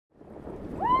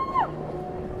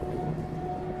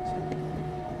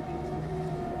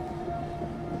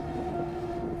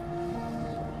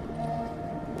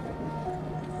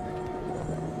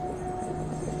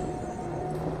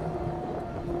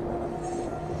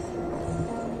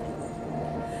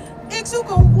ik zoek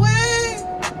een way.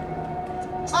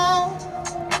 Oh,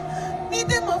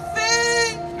 niet in mijn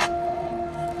face.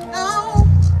 No,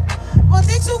 want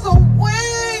ik zoek een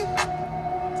way.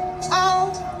 Oh,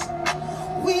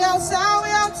 we outside, we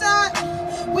outside.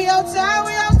 We outside,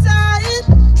 we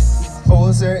outside.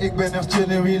 Oh sir, ik ben echt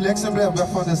chillen, relax en blijf weg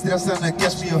van de stress en de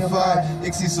catch me a vibe.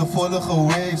 Ik zie ze volgen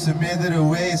waves in meerdere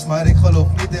ways, maar ik geloof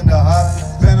niet in de hype.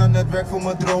 Ben aan het werk voor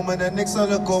mijn dromen en niks zal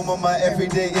er komen, maar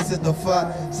everyday is het een fight.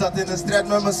 Zat in een strijd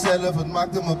met mezelf, het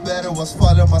maakte me better, was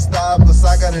vallen maar sta up, cause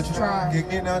I gotta try.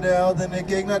 Keek niet naar de helden, ik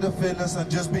keek naar de villains,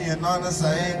 and just being honest, I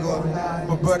ain't gonna lie.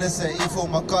 My brothers say evil,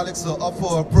 maar call ik ze op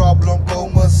voor een problem,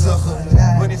 komen zeggen.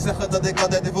 Wil niet zeggen dat ik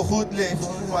altijd even goed leef,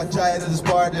 maar child is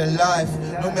part of life.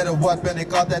 No matter what ben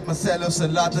ik altijd mezelf, ze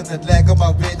laten het lijken, maar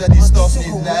ik weet dat die stof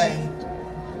niet lijkt.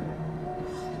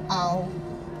 Oh,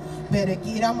 better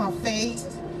get on my face.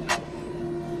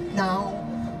 Now,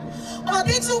 want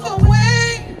ik zoek een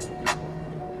way.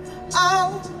 Oh,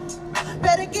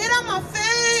 better get on my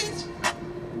face.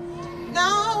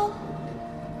 Now,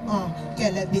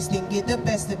 can't let this thing get the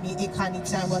best of me. Ik ga niet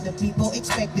zijn what the people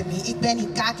expected me. Ik ben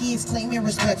niet cocky, is claiming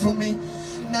respect for me.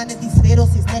 None of these littles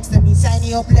is next to me.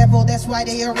 Shiny up level, that's why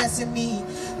they arresting me.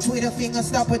 Twitter fingers,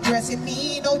 stop addressing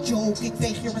me. No joke, ik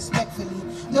veeg je respectfully.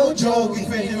 No joke, ik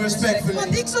veeg je respectfully.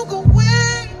 Want ik zoek een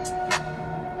way.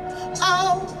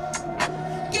 Oh,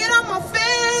 get on my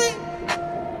face.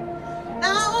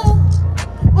 No,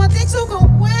 want ik zoek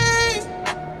een way.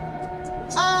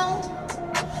 Oh,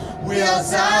 we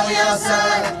outside, we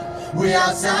outside. We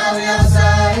outside, we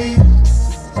outside.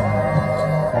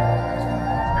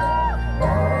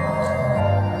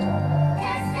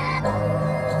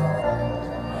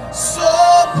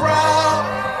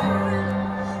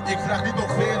 Ik vraag niet om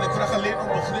veel, ik vraag alleen om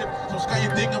begrip. Soms kan je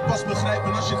dingen pas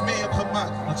begrijpen als je het mee hebt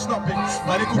gemaakt, dat snap ik.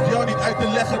 Maar ik hoef jou niet uit te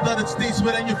leggen dat het steeds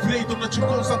weer aan je vreet, omdat je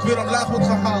constant weer omlaag wordt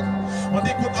gehaald. Want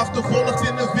ik word achtervolgd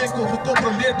in een winkel,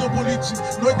 gecontroleerd door politie.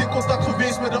 Nooit in contact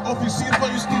geweest met een officier van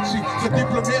justitie.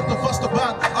 Gediplomeerd, een vaste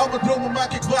baan, al mijn dromen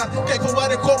maak ik waar. Kijk van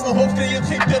waar ik kom, mijn hoofd creëert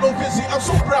geen televisie. I'm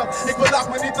so proud, ik belaag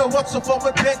me niet aan wat ze van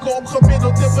me denken. Om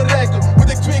gemiddeld te bereiken,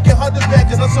 moet ik 2 keer harder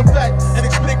werken, dat is een feit. En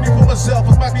ik spreek nu voor mezelf,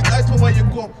 het maakt niet uit van waar je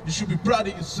komt. You should be proud of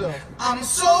yourself. I'm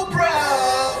so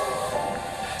proud,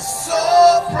 so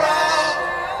proud.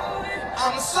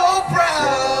 I'm so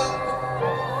proud,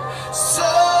 so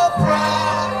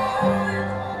proud.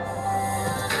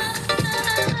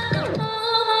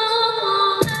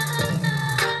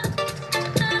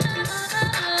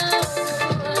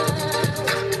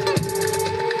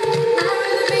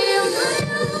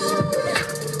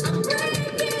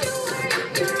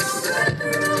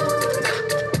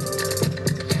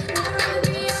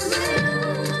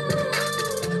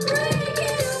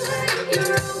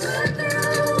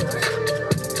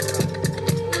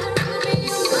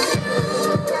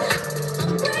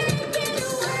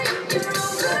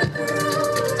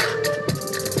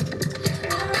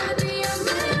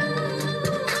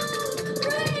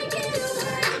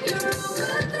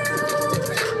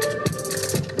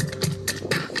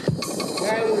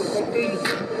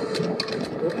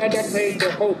 Entertain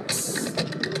the hope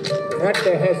that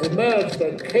there has emerged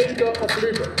a kingdom of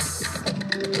freedom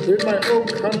in my own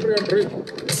country and region,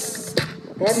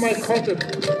 on my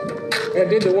continent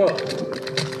and in the world,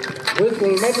 which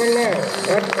will not allow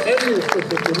that any should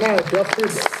be denied their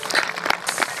freedom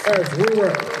as we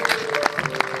were,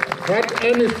 that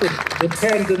any should be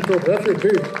turned into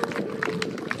refugees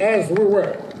as we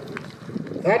were,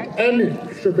 that any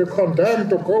should be condemned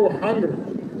to go hungry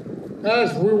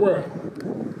as we were,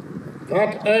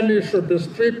 that any should be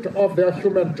stripped of their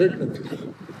human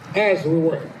dignity, as we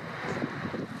were.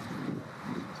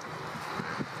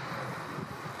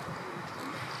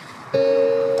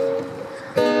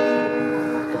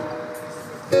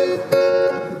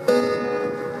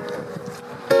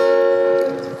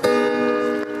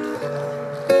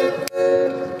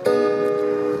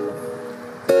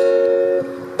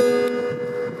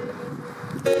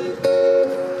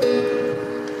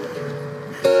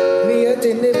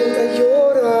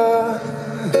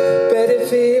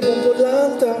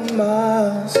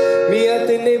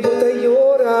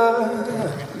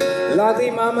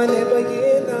 Lágrima me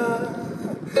ballena,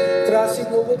 tras y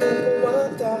hubo que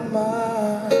aguanta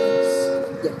más.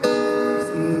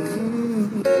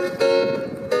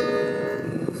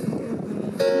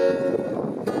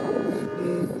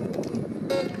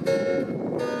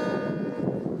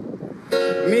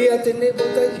 Mía tiene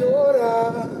bota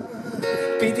llora,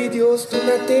 pide Dios tu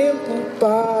na tempo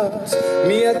paz.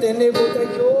 Mía tiene bota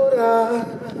llora,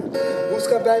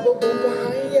 busca Bible bumbo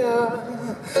haya.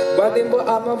 Batin mo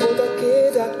ama buta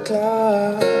kita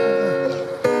klar.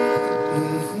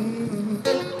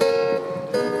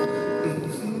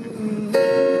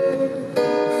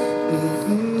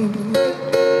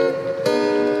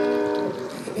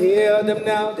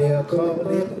 now, they are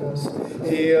calling us.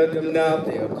 Hear them now,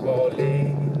 they are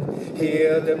calling.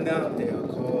 Hear them now, they are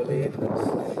calling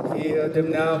us. Hear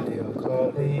them now, they are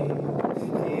calling.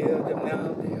 Hear them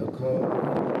now, they are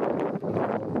calling.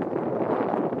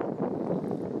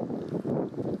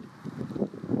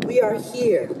 We are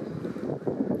here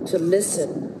to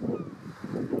listen,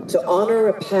 to honor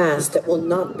a past that will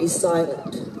not be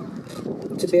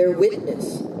silent, to bear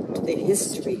witness to the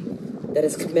history that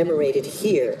is commemorated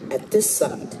here at this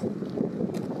site,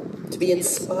 to be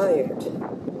inspired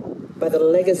by the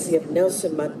legacy of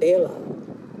Nelson Mandela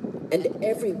and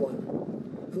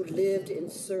everyone who lived in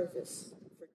service